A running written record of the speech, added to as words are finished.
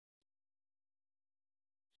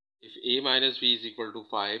if a minus b is equal to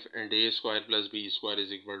 5 and a square plus b square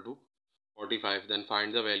is equal to 45, then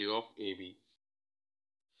find the value of ab.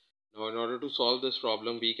 Now in order to solve this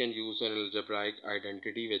problem, we can use an algebraic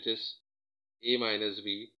identity, which is a minus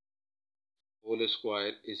b whole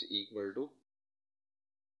square is equal to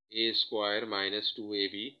a square minus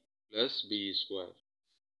 2ab plus b square.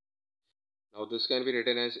 Now this can be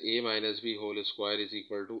written as a minus b whole square is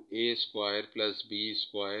equal to a square plus b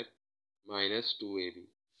square minus 2ab.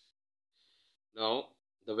 Now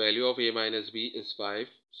the value of a minus b is 5,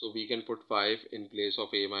 so we can put 5 in place of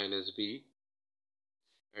a minus b,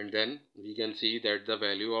 and then we can see that the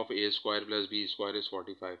value of a square plus b square is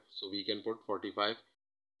 45, so we can put 45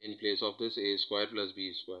 in place of this a square plus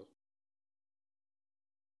b square.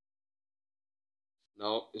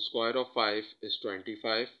 Now square of 5 is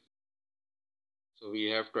 25, so we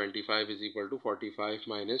have 25 is equal to 45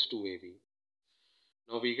 minus 2ab.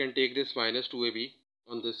 Now we can take this minus 2ab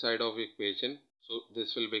on this side of equation, so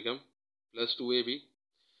this will become plus 2ab,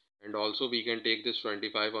 and also we can take this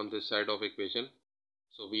 25 on this side of equation,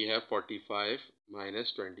 so we have 45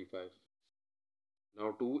 minus 25.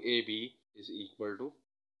 Now 2ab is equal to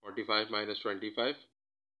 45 minus 25,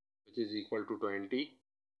 which is equal to 20.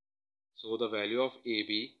 So the value of ab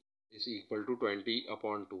is equal to 20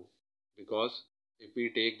 upon 2, because if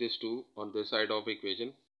we take this 2 on this side of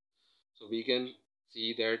equation, so we can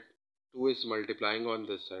see that 2 is multiplying on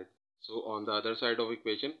this side, so on the other side of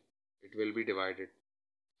equation it will be divided.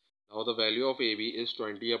 Now the value of ab is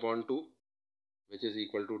 20 upon 2, which is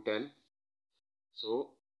equal to 10. So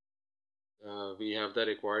we have the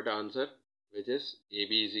required answer, which is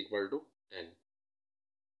ab is equal to 10.